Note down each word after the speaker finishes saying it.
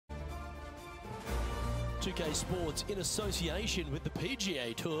2K Sports, in association with the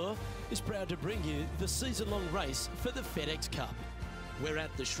PGA Tour, is proud to bring you the season-long race for the FedEx Cup. We're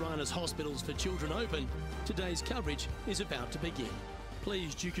at the Shriners Hospitals for Children Open. Today's coverage is about to begin.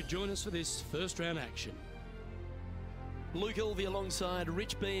 Pleased you could join us for this first round action. Luke Ilvey alongside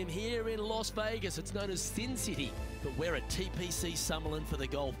Rich Beam here in Las Vegas. It's known as Sin City, but we're at TPC Summerlin for the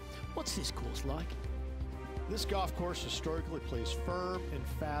golf. What's this course like? This golf course historically plays firm and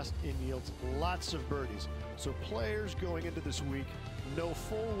fast and yields lots of birdies. So players going into this week know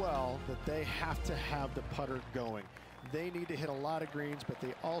full well that they have to have the putter going. They need to hit a lot of greens, but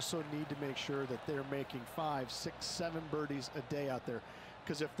they also need to make sure that they're making 5, 6, 7 birdies a day out there.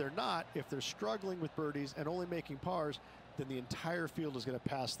 Because if they're not, if they're struggling with birdies and only making pars, then the entire field is going to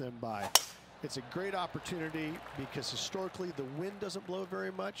pass them by. It's a great opportunity because historically the wind doesn't blow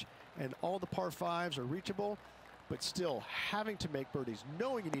very much and all the par 5s are reachable, but still having to make birdies,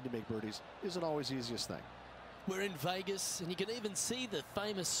 knowing you need to make birdies, isn't always the easiest thing. We're in Vegas and you can even see the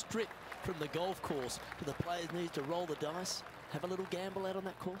famous strip from the golf course. Do the players need to roll the dice, have a little gamble out on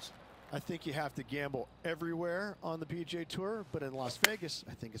that course? I think you have to gamble everywhere on the PGA Tour, but in Las Vegas,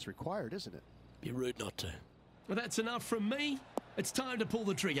 I think it's required, isn't it? Be rude not to. Well, that's enough from me. It's time to pull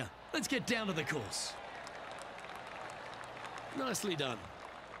the trigger. Let's get down to the course. Nicely done.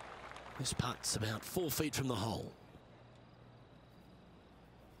 This putt's about 4 feet from the hole.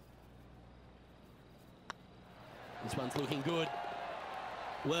 This one's looking good.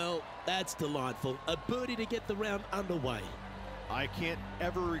 Well, that's delightful. A birdie to get the round underway. I can't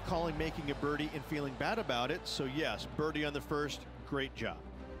ever recall him making a birdie and feeling bad about it. So yes, birdie on the first, great job.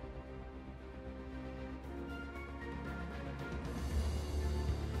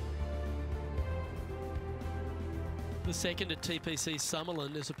 The second at TPC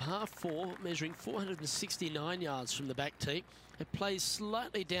Summerlin is a par 4 measuring 469 yards from the back tee. It plays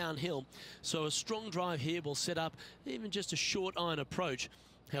slightly downhill, so a strong drive here will set up even just a short iron approach.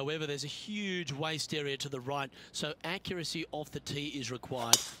 However, there's a huge waste area to the right, so accuracy off the tee is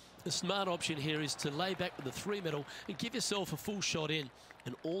required. The smart option here is to lay back with the 3-metal and give yourself a full shot in,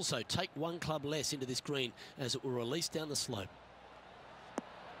 and also take 1 club less into this green as it will release down the slope.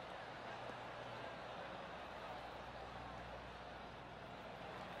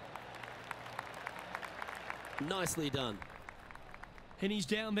 Nicely done. And he's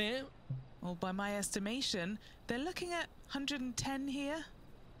down there. Well, by my estimation, they're looking at 110 here.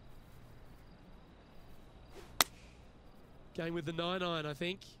 Going with the 9-iron, I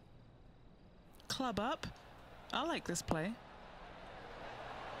think. Club up. I like this play.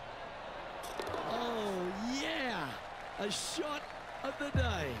 Oh, yeah. A shot of the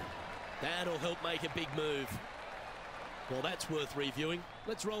day. That'll help make a big move. Well, that's worth reviewing.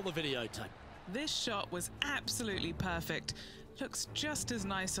 Let's roll the videotape. This shot was absolutely perfect. Looks just as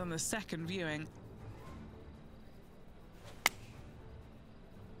nice on the second viewing.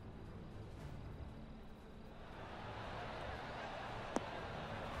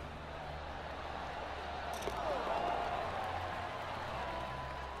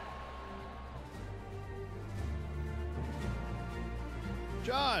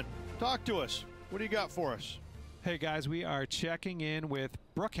 John, talk to us. What do you got for us? Hey guys, we are checking in with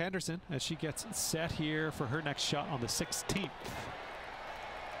Brooke Henderson as she gets set here for her next shot on the 16th.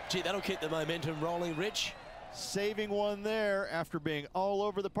 Gee, that'll keep the momentum rolling, Rich. Saving one there after being all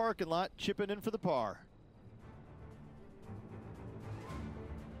over the parking lot, chipping in for the par.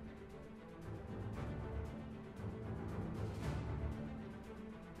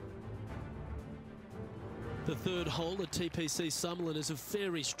 The third hole at TPC Summerlin is a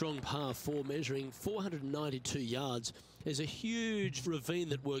very strong par 4 measuring 492 yards. There's a huge ravine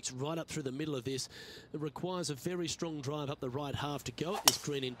that works right up through the middle of this. It requires a very strong drive up the right half to go at this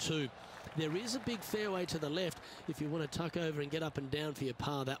green in 2. There is a big fairway to the left if you want to tuck over and get up and down for your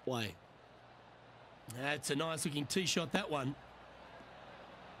par that way. That's a nice looking tee shot, that one.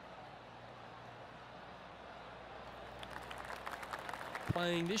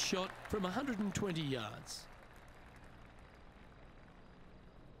 Playing this shot from 120 yards.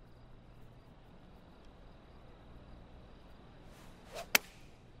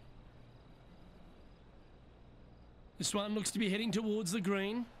 This one looks to be heading towards the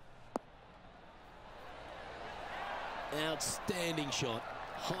green. Outstanding shot.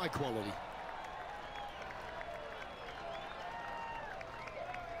 High quality.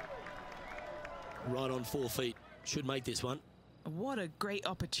 Right on 4 feet. Should make this one. What a great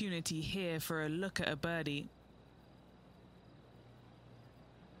opportunity here for a look at a birdie.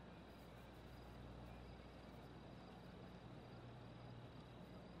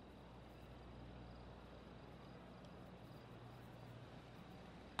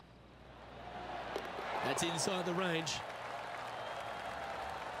 That's inside the range.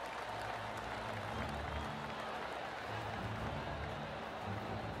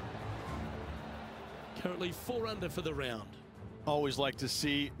 Currently 4 under for the round. Always like to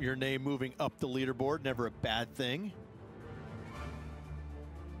see your name moving up the leaderboard. Never a bad thing.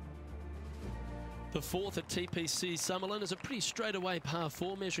 The fourth at TPC Summerlin is a pretty straightaway par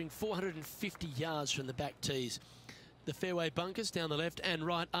 4, measuring 450 yards from the back tees. The fairway bunkers down the left and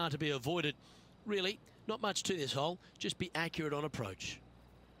right are to be avoided. Really, not much to this hole. Just be accurate on approach.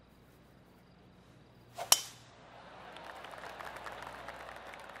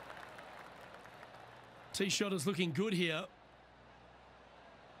 Tee shot is looking good here.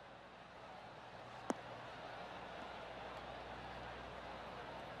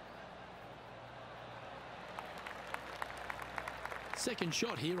 Second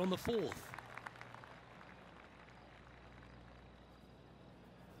shot here on the fourth.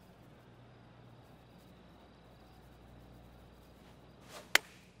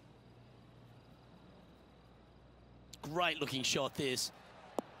 Great looking shot this.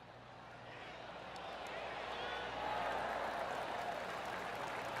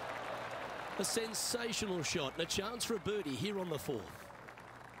 A sensational shot and a chance for a birdie here on the fourth.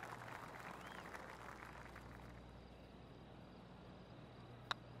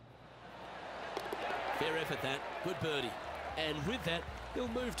 Fair effort that, good birdie. And with that, he'll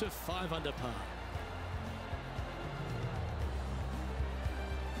move to 5 under par.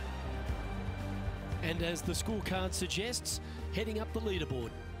 And as the scorecard suggests, heading up the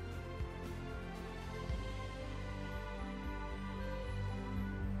leaderboard.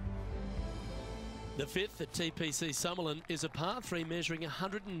 The fifth at TPC Summerlin is a par 3 measuring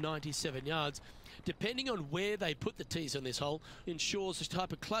 197 yards. Depending on where they put the tees on this hole, ensures the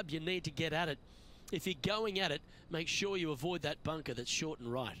type of club you need to get at it. If you're going at it, make sure you avoid that bunker that's short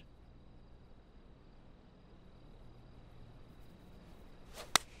and right.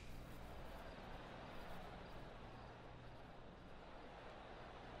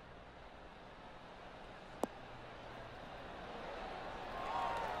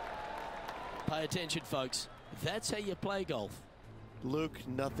 Pay attention, folks. That's how you play golf. Luke,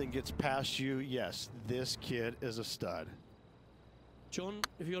 nothing gets past you. Yes, this kid is a stud. John,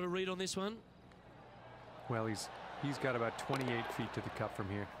 have you got a read on this one? Well, he's got about 28 feet to the cup from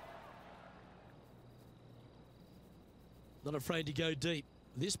here. Not afraid to go deep.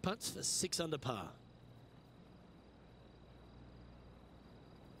 This putt's for 6 under par.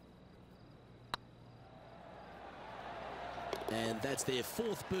 And that's their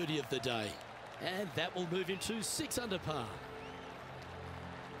 4th birdie of the day. And that will move him to 6 under par.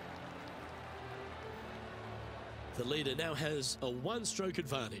 The leader now has a 1-stroke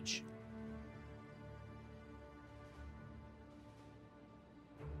advantage.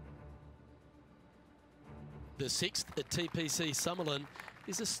 The 6th at TPC Summerlin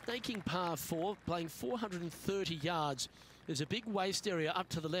is a snaking par 4, playing 430 yards. There's a big waste area up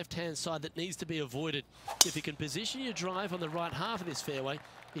to the left-hand side that needs to be avoided. If you can position your drive on the right half of this fairway,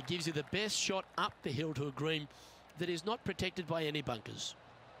 it gives you the best shot up the hill to a green that is not protected by any bunkers.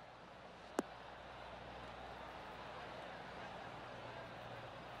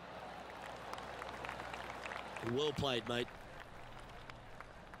 Well played, mate.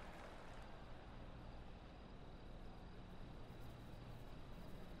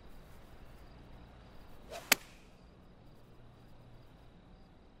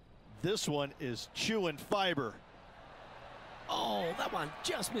 This one is chewing fiber. Oh, that one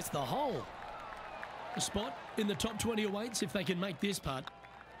just missed the hole. A spot in the top 20 awaits if they can make this putt.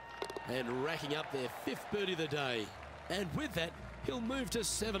 And racking up their 5th birdie of the day. And with that, he'll move to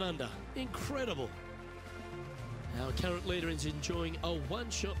 7 under. Incredible. Our current leader is enjoying a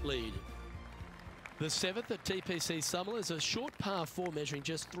 1-shot lead. The 7th at TPC Summerlin is a short par 4 measuring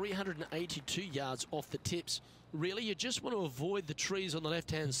just 382 yards off the tips. Really, you just want to avoid the trees on the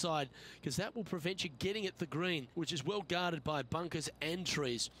left-hand side because that will prevent you getting at the green, which is well guarded by bunkers and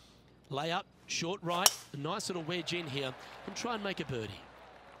trees. Lay up, short right, a nice little wedge in here, and try and make a birdie.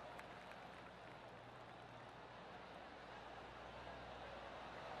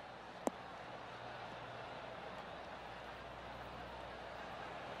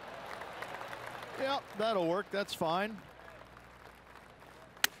 Yeah, that'll work. That's fine.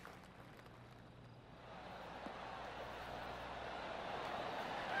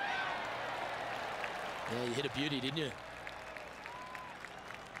 Yeah, you hit a beauty, didn't you?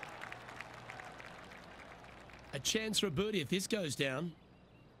 A chance for a birdie if this goes down.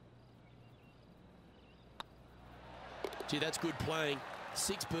 Gee, that's good playing.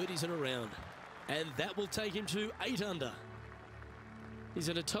 6 birdies in a round. And that will take him to 8 under. He's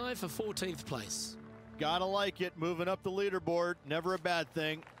at a tie for 14th place. Gotta like it. Moving up the leaderboard. Never a bad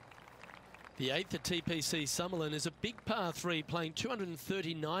thing. The 8th at TPC Summerlin is a big par 3, playing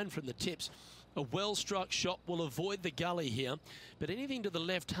 239 from the tips. A well-struck shot will avoid the gully here, but anything to the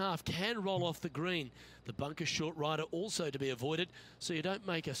left half can roll off the green. The bunker short rider also to be avoided, so you don't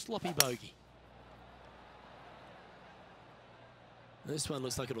make a sloppy bogey. This one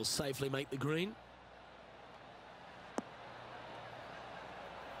looks like it'll safely make the green.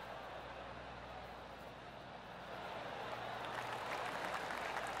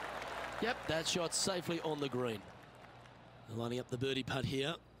 Yep, that shot safely on the green. Lining up the birdie putt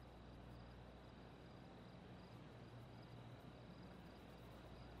here.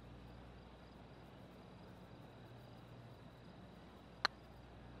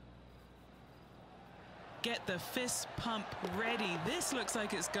 Get the fist pump ready. This looks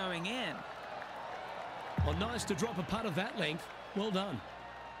like it's going in. Well, nice to drop a putt of that length. Well done.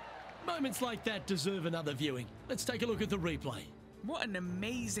 Moments like that deserve another viewing. Let's take a look at the replay. What an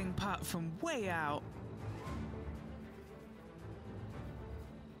amazing putt from way out.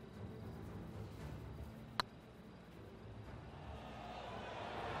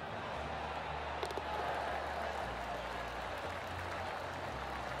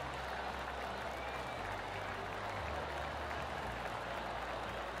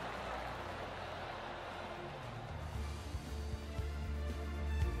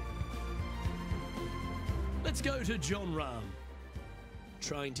 Let's go to John Rahm.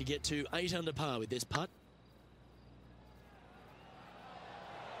 Trying to get to 8 under par with this putt.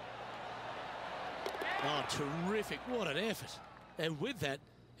 Oh, terrific. What an effort. And with that,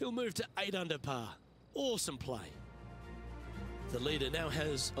 he'll move to 8 under par. Awesome play. The leader now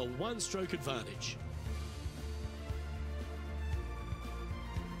has a 1-stroke advantage.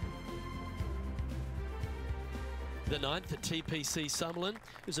 The 9th at TPC Summerlin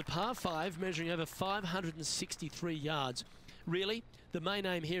is a par 5 measuring over 563 yards. Really, the main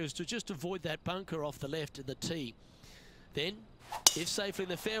aim here is to just avoid that bunker off the left of the tee. Then, if safely in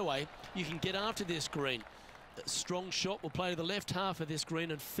the fairway, you can get after this green. A strong shot will play to the left half of this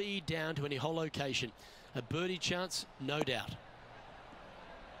green and feed down to any hole location. A birdie chance, no doubt.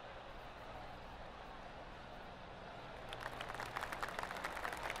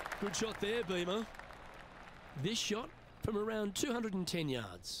 Good shot there, Beamer. This shot from around 210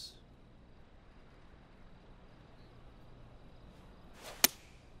 yards.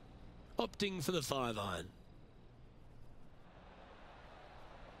 Opting for the 5-iron.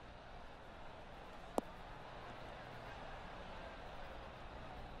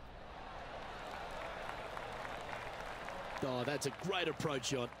 Oh, that's a great approach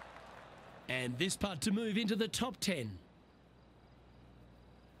shot. And this putt to move into the top 10.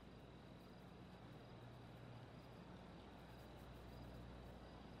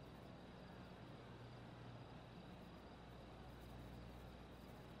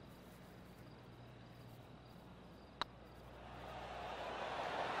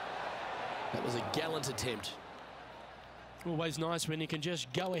 That was a gallant attempt. Always nice when you can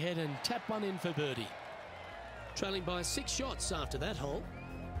just go ahead and tap one in for birdie. Trailing by 6 shots after that hole.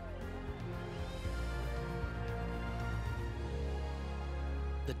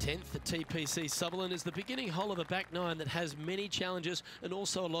 The 10th at TPC Summerlin is the beginning hole of a back 9 that has many challenges and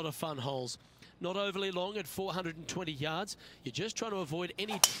also a lot of fun holes. Not overly long at 420 yards. You're just trying to avoid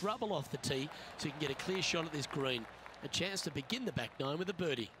any trouble off the tee so you can get a clear shot at this green. A chance to begin the back 9 with a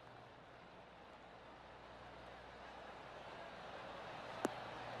birdie.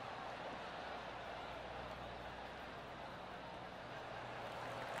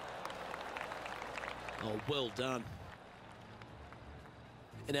 Oh, well done.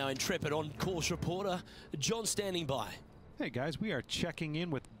 And our intrepid on-course reporter, John, standing by. Hey guys, we are checking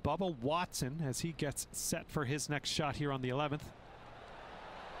in with Bubba Watson as he gets set for his next shot here on the 11th.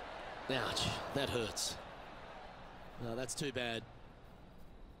 Ouch, that hurts. No, that's too bad.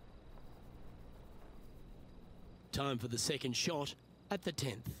 Time for the second shot at the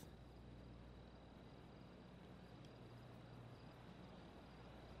 10th.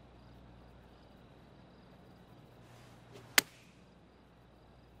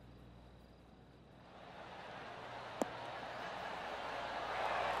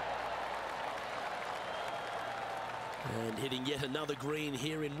 And hitting yet another green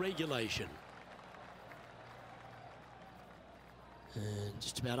here in regulation. And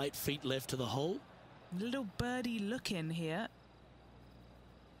just about 8 feet left to the hole. Little birdie look in here.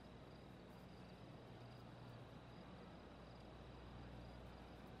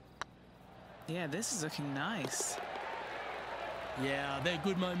 Yeah, this is looking nice. Yeah, they're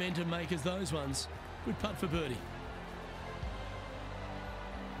good momentum makers, those ones. Good putt for birdie.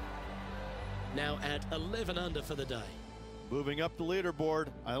 now at 11 under for the day. Moving up the leaderboard.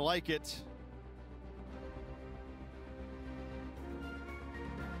 I like it.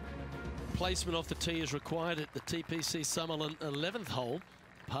 Placement off the tee is required at the TPC Summerlin 11th hole,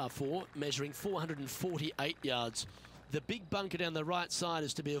 par 4, measuring 448 yards. The big bunker down the right side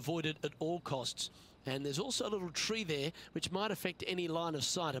is to be avoided at all costs. And there's also a little tree there which might affect any line of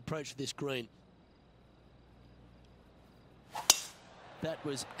sight approach to this green. That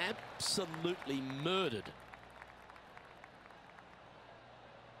was absolutely murdered.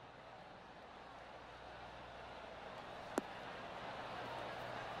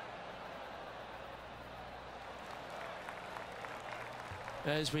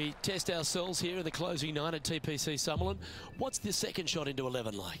 As we test ourselves here in the closing 9 at TPC Summerlin, what's the second shot into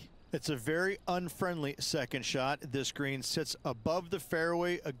 11 like? It's a very unfriendly second shot. This green sits above the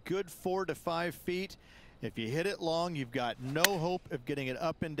fairway a good 4 to 5 feet. If you hit it long, you've got no hope of getting it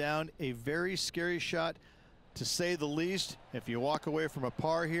up and down. A very scary shot, to say the least. If you walk away from a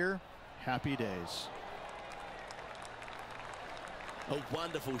par here, happy days. A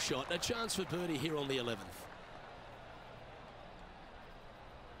wonderful shot. A chance for birdie here on the 11th.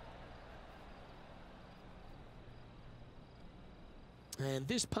 And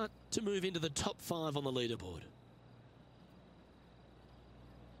this putt to move into the top 5 on the leaderboard.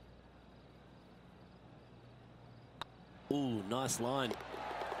 Ooh, nice line.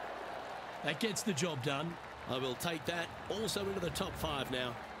 That gets the job done. I will take that also into the top 5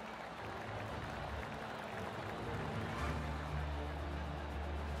 now.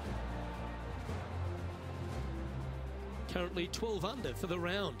 Currently 12 under for the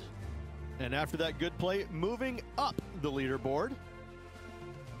round. And after that good play, moving up the leaderboard.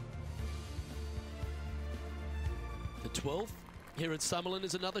 The 12th here at Summerlin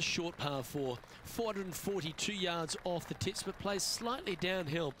is another short par 4. 442 yards off the tips, but plays slightly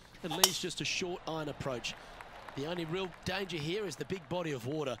downhill and leaves just a short iron approach. The only real danger here is the big body of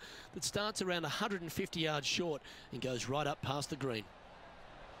water that starts around 150 yards short and goes right up past the green.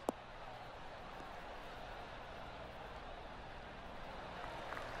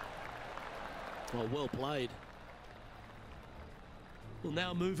 Well played. We'll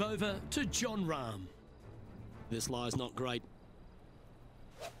now move over to Jon Rahm. This lie's not great.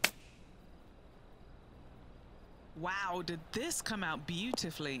 Wow, did this come out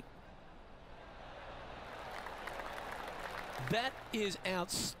beautifully? That is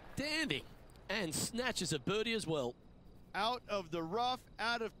outstanding, and snatches a birdie as well. Out of the rough,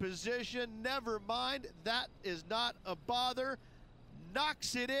 out of position, never mind. That is not a bother.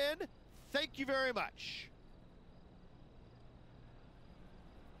 Knocks it in. Thank you very much.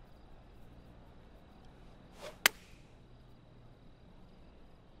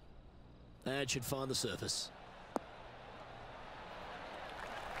 That should find the surface.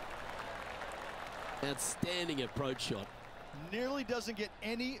 Outstanding approach shot. Nearly doesn't get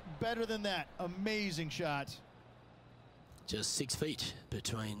any better than that. Amazing shot. Just 6 feet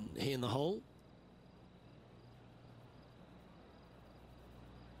between he and the hole.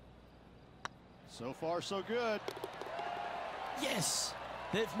 So far, so good. Yes,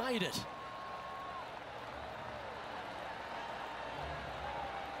 they've made it.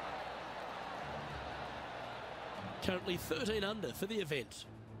 Currently 13 under for the event.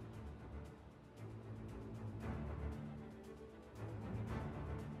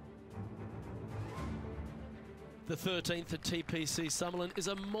 The 13th at TPC Summerlin is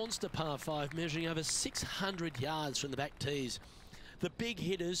a monster par 5 measuring over 600 yards from the back tees. The big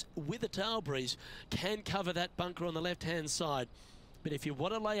hitters with a tail breeze can cover that bunker on the left-hand side. But if you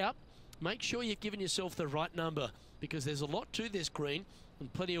want to lay up, make sure you've given yourself the right number, because there's a lot to this green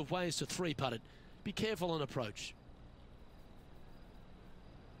and plenty of ways to 3-putt it. Be careful on approach.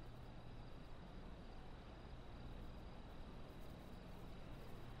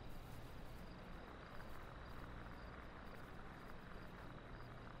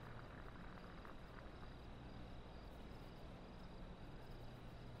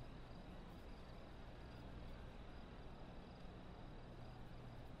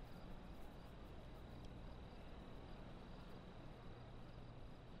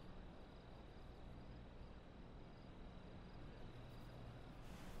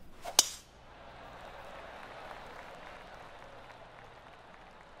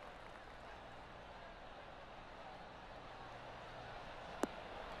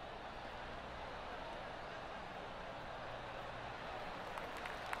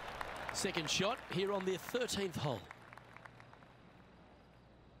 Second shot here on the 13th hole.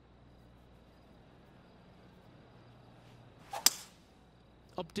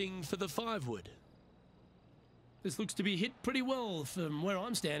 Opting for the 5-wood. This looks to be hit pretty well from where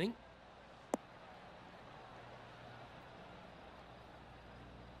I'm standing.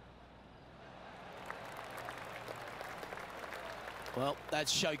 Well,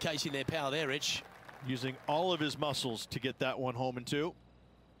 that's showcasing their power there, Rich. Using all of his muscles to get that one home and two.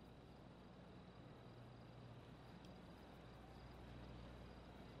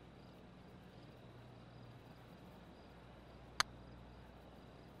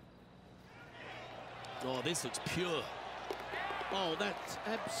 Oh, this looks pure. Oh, that's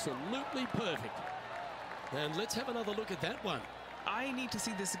absolutely perfect. And let's have another look at that one. I need to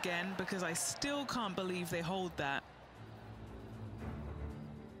see this again because I still can't believe they hold that.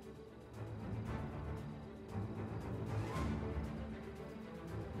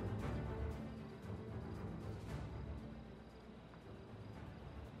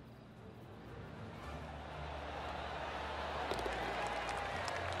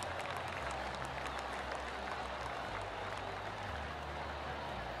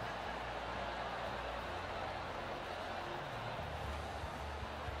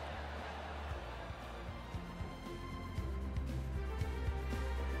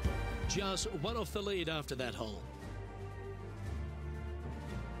 Just one off the lead after that hole.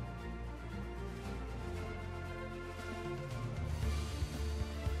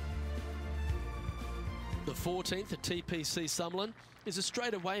 The 14th at TPC Summerlin is a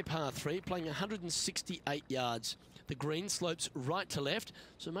straightaway par 3 playing 168 yards. The green slopes right to left,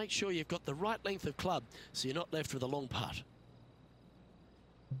 so make sure you've got the right length of club so you're not left with a long putt.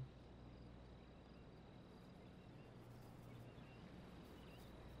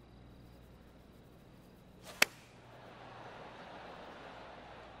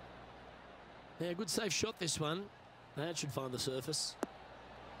 Yeah, good safe shot this one. That should find the surface.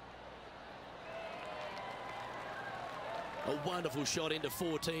 A wonderful shot into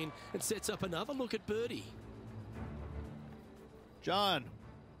 14 and sets up another look at birdie. John,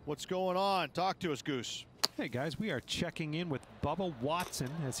 what's going on? Talk to us, Goose. Hey guys, we are checking in with Bubba Watson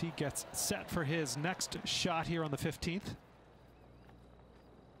as he gets set for his next shot here on the 15th.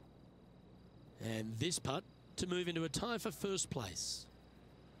 And this putt to move into a tie for first place.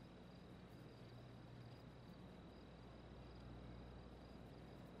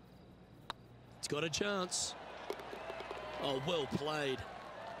 It's got a chance. Oh, well played.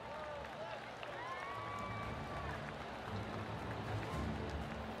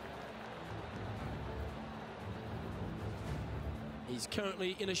 He's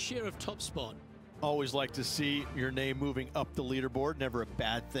currently in a share of top spot. Always like to see your name moving up the leaderboard. Never a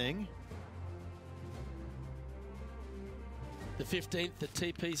bad thing. The 15th at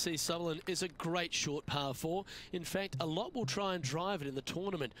TPC Summerlin is a great short par 4. In fact, a lot will try and drive it in the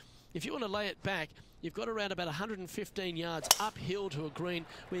tournament. If you want to lay it back, you've got around about 115 yards uphill to a green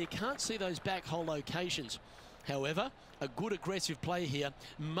where you can't see those back hole locations. However, a good aggressive play here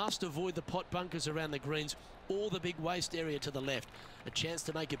must avoid the pot bunkers around the greens or the big waste area to the left. A chance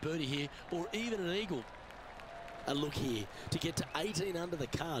to make a birdie here or even an eagle. A look here to get to 18 under the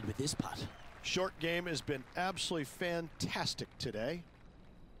card with this putt. Short game has been absolutely fantastic today.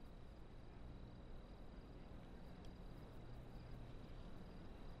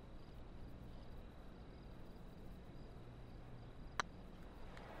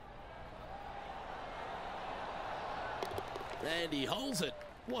 And he holds it.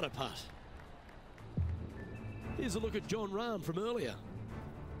 What a putt. Here's a look at John Rahm from earlier.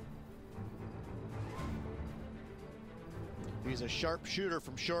 He's a sharp shooter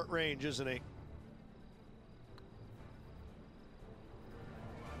from short range, isn't he?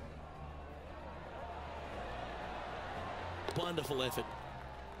 Wonderful effort.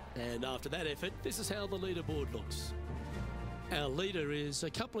 And after that effort, this is how the leaderboard looks. Our leader is a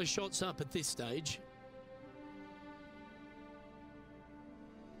couple of shots up at this stage.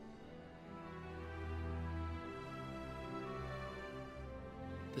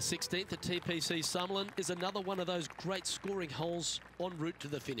 The 16th at TPC Summerlin is another one of those great scoring holes en route to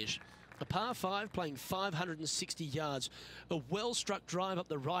the finish. A par 5 playing 560 yards. A well-struck drive up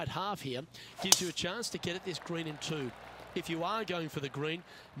the right half here gives you a chance to get at this green in 2. If you are going for the green,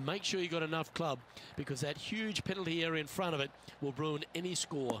 make sure you've got enough club because that huge penalty area in front of it will ruin any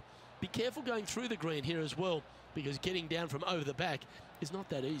score. Be careful going through the green here as well because getting down from over the back is not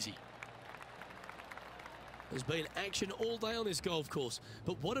that easy. There's been action all day on this golf course,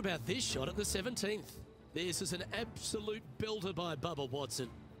 but what about this shot at the 17th? This is an absolute belter by Bubba Watson.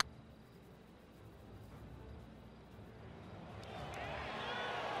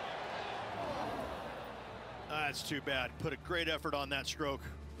 That's too bad. Put a great effort on that stroke.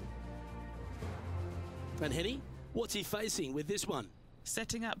 And Henny, what's he facing with this one?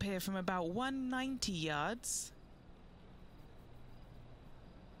 Setting up here from about 190 yards.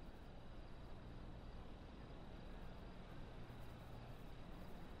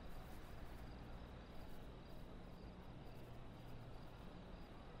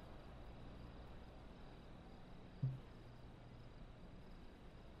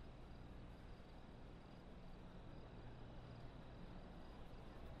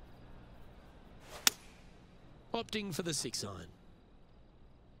 opting for the 6-iron.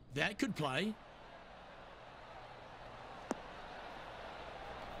 That could play.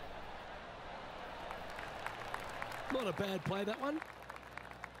 Not a bad play, that one.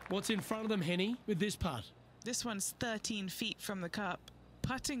 What's in front of them, Henny, with this putt? This one's 13 feet from the cup.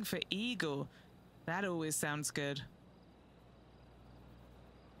 Putting for eagle. That always sounds good.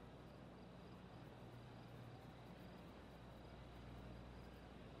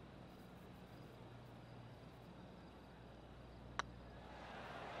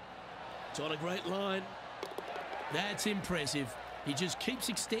 It's on a great line. That's impressive. He just keeps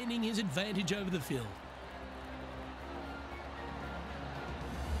extending his advantage over the field.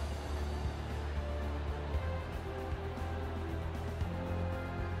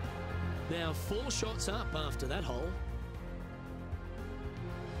 Now 4 shots up after that hole.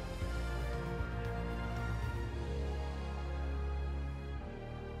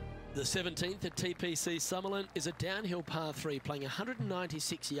 The 17th at TPC Summerlin is a downhill par 3 playing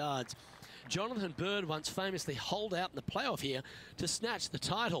 196 yards. Jonathan Bird once famously holed out in the playoff here to snatch the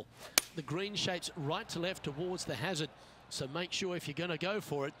title. The green shapes right to left towards the hazard, so make sure if you're going to go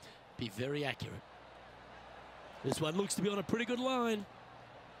for it, be very accurate. This one looks to be on a pretty good line.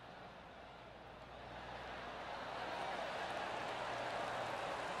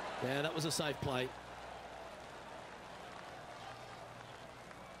 Yeah, that was a safe play.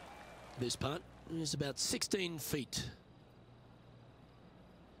 This putt is about 16 feet.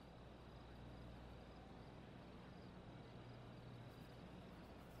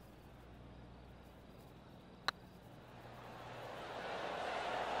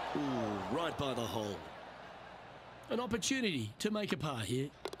 Ooh, right by the hole. An opportunity to make a par here.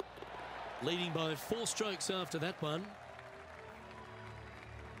 Leading by 4 strokes after that one.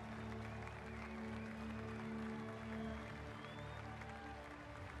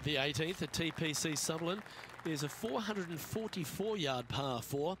 The 18th at TPC Summerlin is a 444-yard par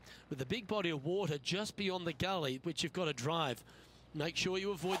 4 with a big body of water just beyond the gully, which you've got to drive. Make sure you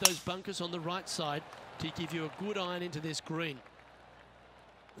avoid those bunkers on the right side to give you a good iron into this green.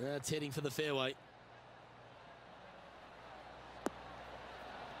 That's heading for the fairway.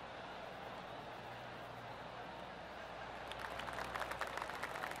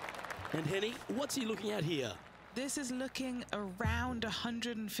 And Henny, what's he looking at here? This is looking around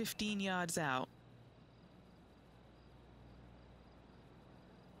 115 yards out.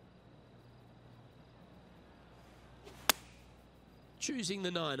 Choosing the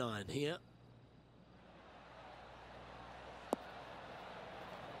 9-iron here.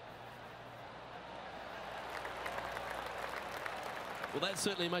 Well, that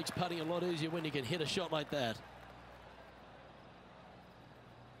certainly makes putting a lot easier when you can hit a shot like that.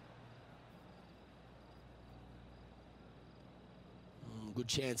 Good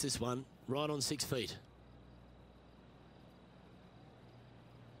chance, this one. Right on 6 feet.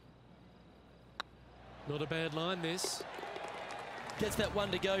 Not a bad line, this. Gets that one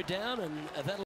to go down, and that'll